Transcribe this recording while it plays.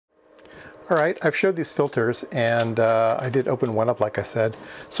All right, I've showed these filters, and I did open one up, like I said.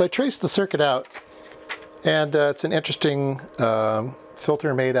 So I traced the circuit out, and it's an interesting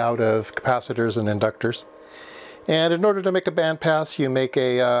filter made out of capacitors and inductors. And in order to make a bandpass, you make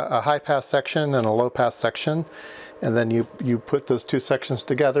a high-pass section and a low-pass section, and then you put those two sections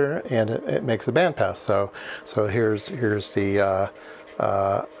together, and it makes a bandpass. So here's the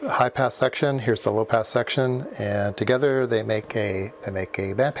high-pass section, here's the low-pass section, and together they make a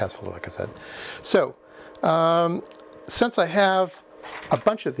bandpass filter, like I said. So since I have a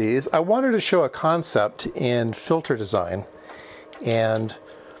bunch of these, I wanted to show a concept in filter design. And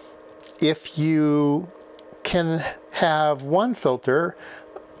if you can have one filter,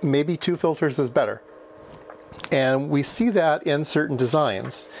 maybe two filters is better. And we see that in certain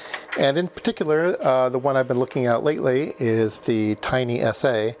designs. And in particular, the one I've been looking at lately is the Tiny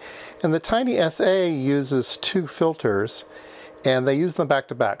SA. And the Tiny SA uses two filters, and they use them back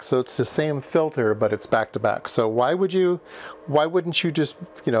to back. So it's the same filter, but it's back to back. So why wouldn't you just,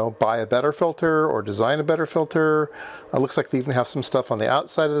 buy a better filter or design a better filter? It looks like they even have some stuff on the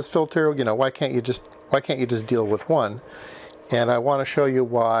outside of this filter. Why can't you just deal with one? And I want to show you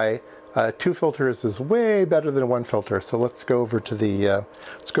why two filters is way better than one filter. So let's go over to the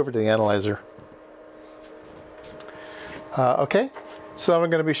analyzer. Okay, so I'm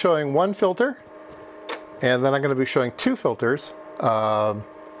going to be showing one filter, and then I'm going to be showing two filters. So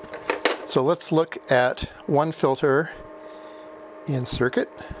let's look at one filter in circuit,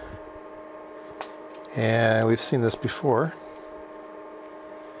 and we've seen this before.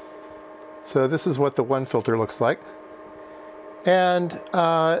 So this is what the one filter looks like, and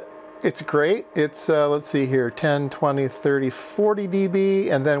it's great. It's, let's see here, 10, 20, 30, 40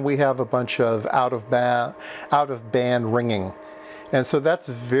 dB, and then we have a bunch of out of band ringing. And so that's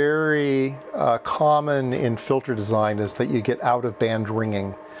very common in filter design, is that you get out of band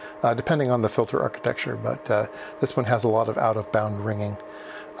ringing, depending on the filter architecture, but this one has a lot of out of band ringing.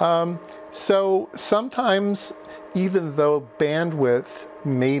 So sometimes, even though bandwidth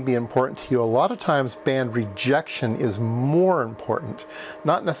may be important to you, a lot of times band rejection is more important.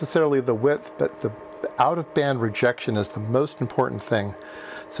 Not necessarily the width, but the out of band rejection is the most important thing.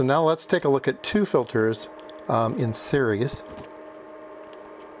 So now let's take a look at two filters in series.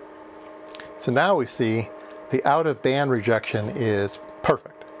 So now we see the out of band rejection is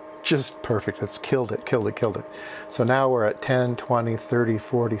perfect, just perfect. It's killed it. So now we're at 10, 20, 30,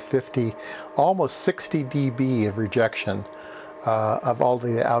 40, 50, almost 60 dB of rejection of all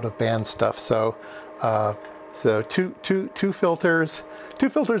the out of band stuff. So two filters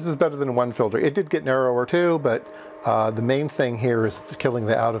is better than one filter. It did get narrower too, but the main thing here is killing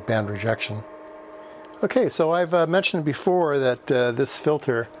the out of band rejection. Okay, so I've mentioned before that this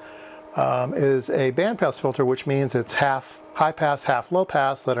filter is a bandpass filter, which means it's half high pass, half low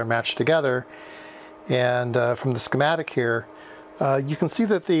pass that are matched together. And from the schematic here, you can see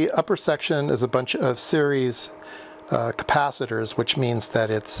that the upper section is a bunch of series capacitors, which means that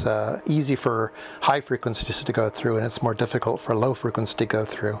it's easy for high frequencies to go through, and it's more difficult for low frequency to go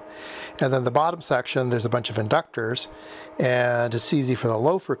through. And then the bottom section, there's a bunch of inductors, and it's easy for the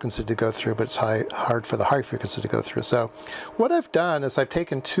low frequency to go through, but it's hard for the high frequency to go through. So what I've done is I've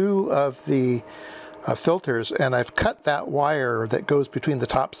taken two of the filters, and I've cut that wire that goes between the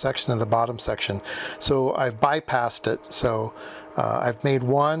top section and the bottom section. So I've bypassed it. So I've made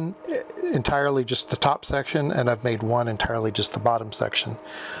one entirely just the top section, and I've made one entirely just the bottom section.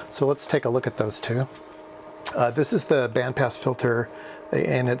 So let's take a look at those two. This is the bandpass filter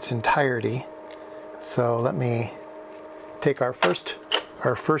in its entirety. So let me take our first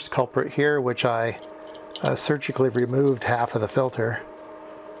culprit here, which I surgically removed half of the filter,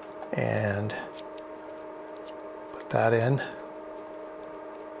 and put that in.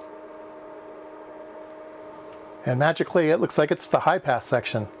 And magically, it looks like it's the high pass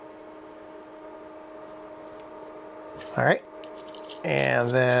section. All right,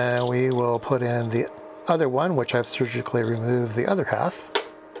 and then we will put in the other one, which I've surgically removed the other half.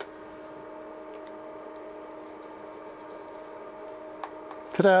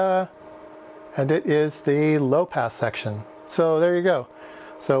 Ta-da! And it is the low pass section. So there you go.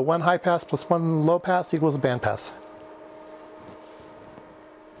 So one high pass plus one low pass equals a band pass.